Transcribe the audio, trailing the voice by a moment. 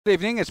Good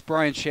evening, it's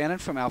Brian Shannon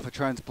from Alpha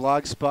Trends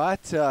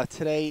Blogspot.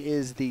 Today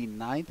is the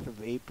 9th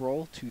of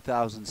April,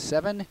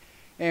 2007,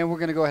 and we're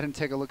going to go ahead and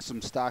take a look at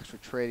some stocks for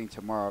trading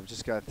tomorrow. I've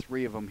just got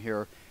three of them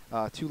here,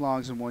 two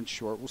longs and one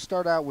short. We'll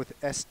start out with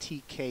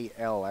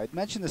STKL. I had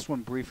mentioned this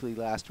one briefly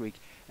last week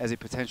as a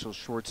potential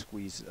short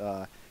squeeze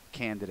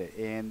candidate,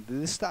 and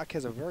this stock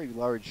has a very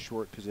large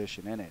short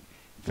position in it.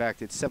 In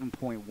fact, it's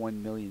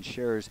 7.1 million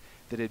shares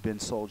that had been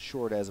sold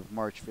short as of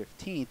March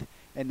 15th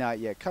and not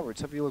yet covered.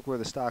 So if you look where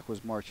the stock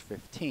was March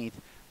 15th,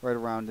 right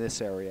around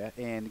this area,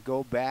 and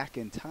go back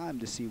in time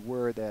to see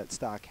where that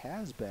stock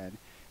has been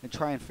and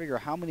try and figure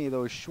how many of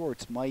those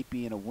shorts might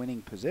be in a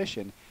winning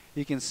position,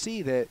 you can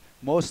see that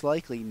most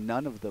likely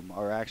none of them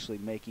are actually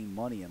making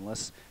money,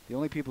 unless the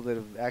only people that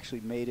have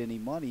actually made any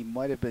money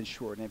might have been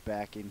shorting it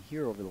back in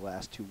here over the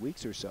last 2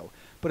 weeks or so.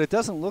 But it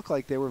doesn't look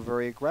like they were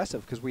very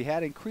aggressive, because we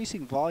had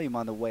increasing volume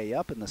on the way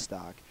up in the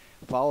stock,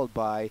 followed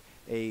by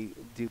a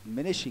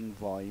diminishing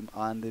volume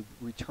on the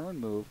return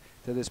move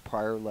to this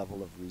prior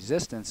level of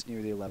resistance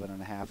near the 11.5,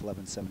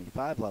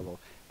 1175 level.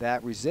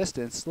 That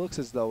resistance looks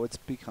as though it's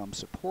become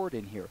support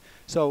in here.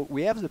 So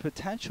we have the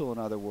potential, in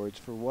other words,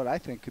 for what I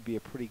think could be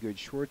a pretty good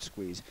short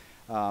squeeze.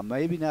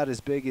 Maybe not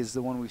as big as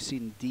the one we've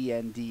seen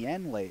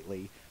DNDN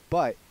lately,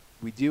 but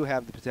we do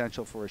have the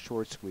potential for a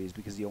short squeeze,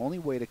 because the only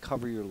way to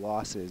cover your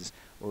losses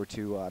or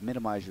to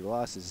minimize your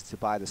losses is to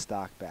buy the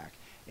stock back.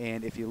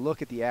 And if you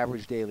look at the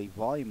average daily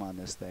volume on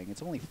this thing,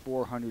 it's only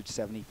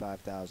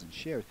 475,000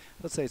 shares.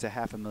 Let's say it's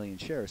 500,000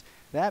 shares.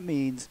 That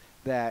means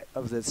that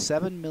of the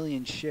 7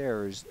 million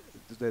shares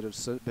that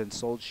have been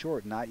sold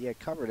short, not yet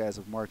covered as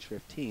of March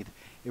 15th,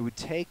 it would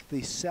take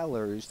the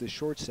sellers, the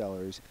short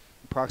sellers,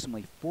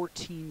 approximately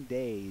 14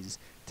 days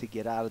to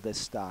get out of this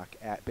stock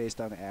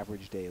based on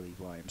average daily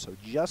volume. So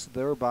just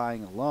their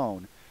buying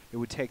alone, it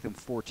would take them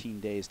 14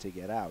 days to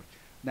get out.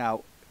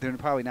 Now, they're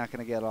probably not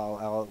going to get all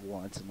out at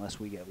once unless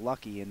we get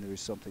lucky and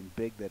there's something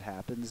big that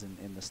happens and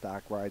the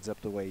stock rides up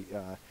the way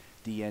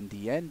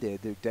DNDN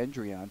did, the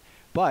Dendrion.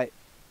 But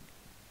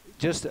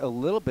just a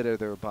little bit of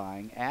their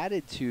buying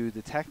added to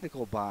the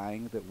technical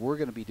buying that we're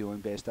going to be doing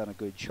based on a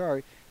good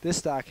chart, this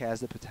stock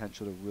has the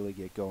potential to really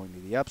get going to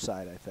the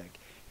upside, I think.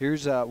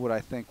 Here's what I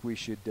think we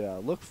should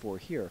look for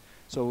here.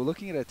 So we're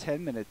looking at a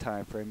 10-minute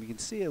time frame. You can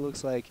see it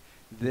looks like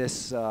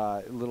this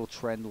little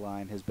trend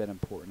line has been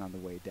important on the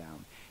way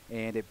down.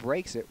 And it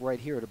breaks it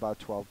right here at about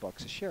 12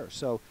 bucks a share.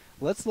 So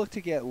let's look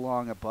to get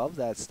long above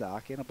that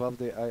stock and above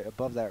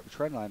that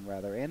trend line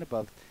rather, and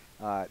above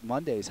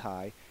Monday's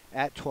high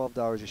at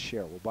 $12 a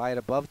share. We'll buy it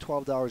above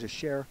 $12 a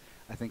share.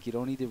 I think you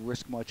don't need to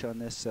risk much on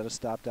this. Set a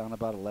stop down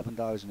about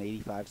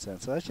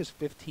 $11.85. So that's just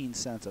 15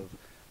 cents of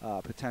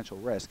potential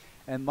risk.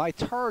 And my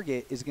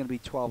target is going to be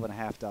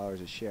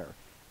 $12.50 a share.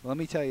 Let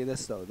me tell you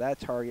this though, that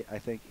target I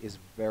think is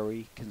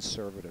very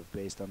conservative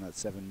based on that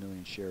 7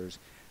 million shares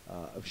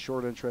of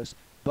short interest.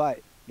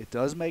 But it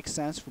does make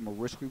sense from a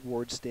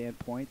risk-reward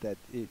standpoint that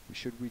it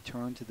should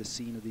return to the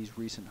scene of these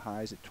recent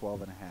highs at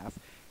 12.5.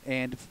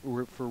 And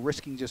for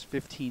risking just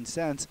 15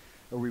 cents,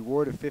 a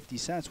reward of 50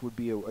 cents would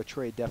be a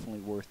trade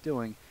definitely worth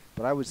doing.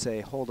 But I would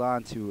say hold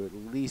on to at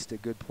least a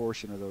good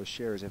portion of those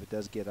shares if it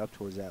does get up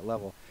towards that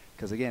level.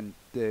 Because again,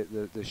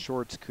 the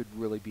shorts could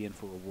really be in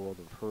for a world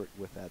of hurt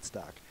with that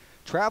stock.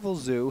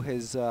 Travelzoo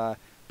has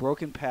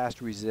broken past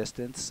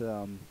resistance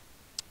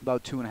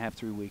about 2.5,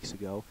 3 weeks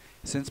ago.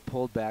 Since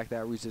pulled back,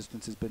 that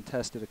resistance has been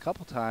tested a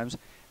couple times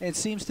and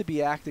seems to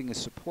be acting as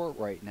support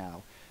right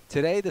now.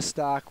 Today the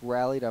stock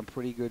rallied on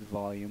pretty good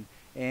volume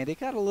and it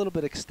got a little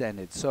bit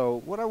extended.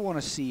 So what I want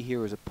to see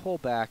here is a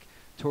pullback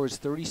towards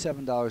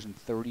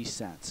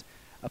 $37.30.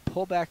 A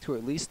pullback to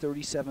at least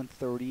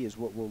 $37.30 is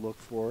what we'll look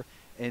for,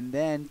 and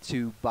then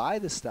to buy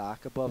the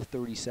stock above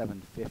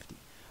 $37.50.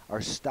 Our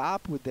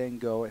stop would then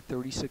go at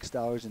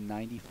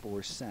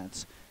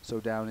 $36.94, so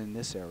down in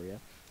this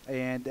area.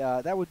 And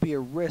that would be a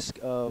risk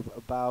of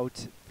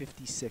about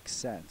 56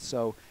 cents.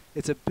 So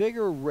it's a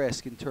bigger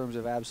risk in terms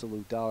of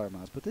absolute dollar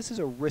amounts, but this is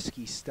a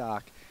risky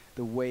stock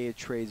the way it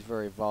trades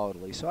very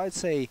volatilely. So I'd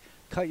say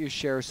cut your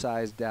share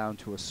size down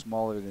to a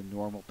smaller than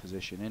normal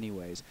position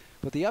anyways.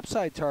 But the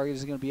upside target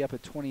is going to be up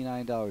at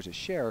 $29 a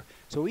share.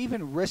 So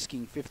even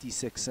risking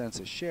 56 cents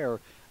a share,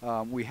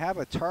 we have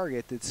a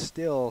target that's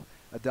still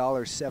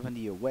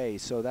 $1.70 away.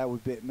 So that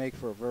would make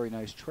for a very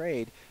nice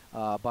trade,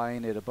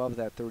 buying it above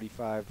that 50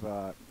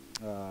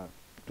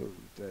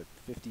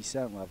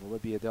 cent level. It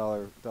would be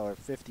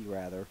 $1.50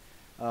 rather.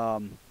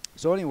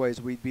 So anyways,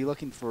 we'd be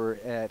looking for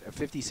at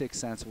 56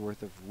 cents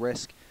worth of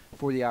risk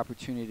for the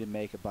opportunity to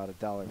make about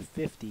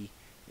 $1.50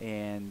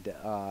 and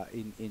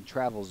in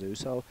Travelzoo.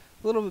 So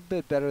a little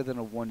bit better than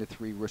a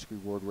 1-to-3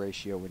 risk-reward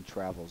ratio in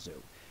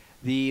Travelzoo.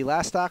 The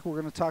last stock we're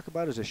going to talk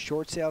about is a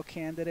short sale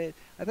candidate.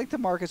 I think the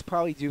market's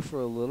probably due for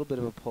a little bit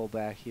of a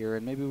pullback here,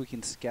 and maybe we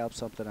can scalp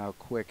something out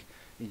quick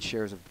in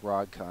shares of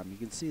Broadcom. You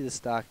can see the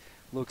stock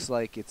looks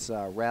like it's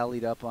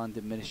rallied up on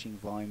diminishing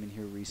volume in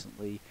here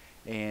recently,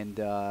 and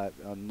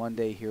on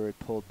Monday here it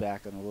pulled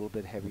back on a little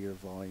bit heavier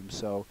volume.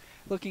 So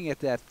looking at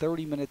that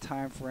 30-minute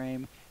time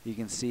frame, you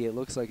can see it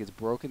looks like it's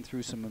broken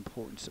through some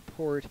important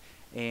support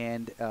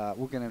and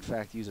we're going to in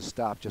fact use a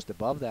stop just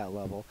above that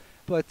level.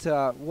 But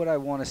what I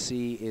want to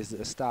see is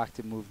a stock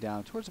to move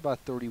down towards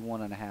about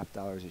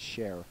 $31.50 a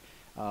share.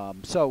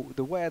 So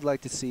the way I'd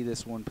like to see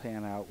this one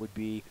pan out would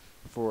be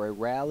for a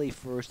rally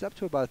first up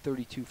to about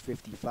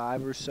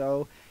 32.55 or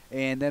so,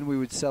 and then we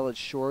would sell it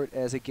short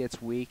as it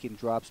gets weak and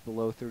drops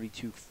below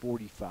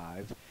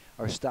 32.45.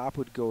 Our stop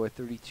would go at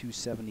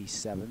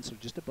 32.77, so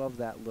just above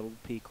that little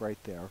peak right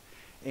there.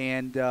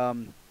 And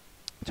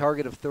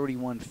target of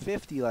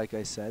 31.50, like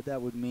I said,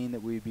 that would mean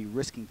that we'd be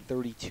risking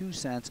 32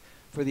 cents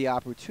for the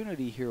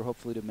opportunity here,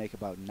 hopefully to make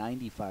about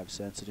 95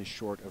 cents in a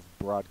short of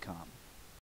Broadcom.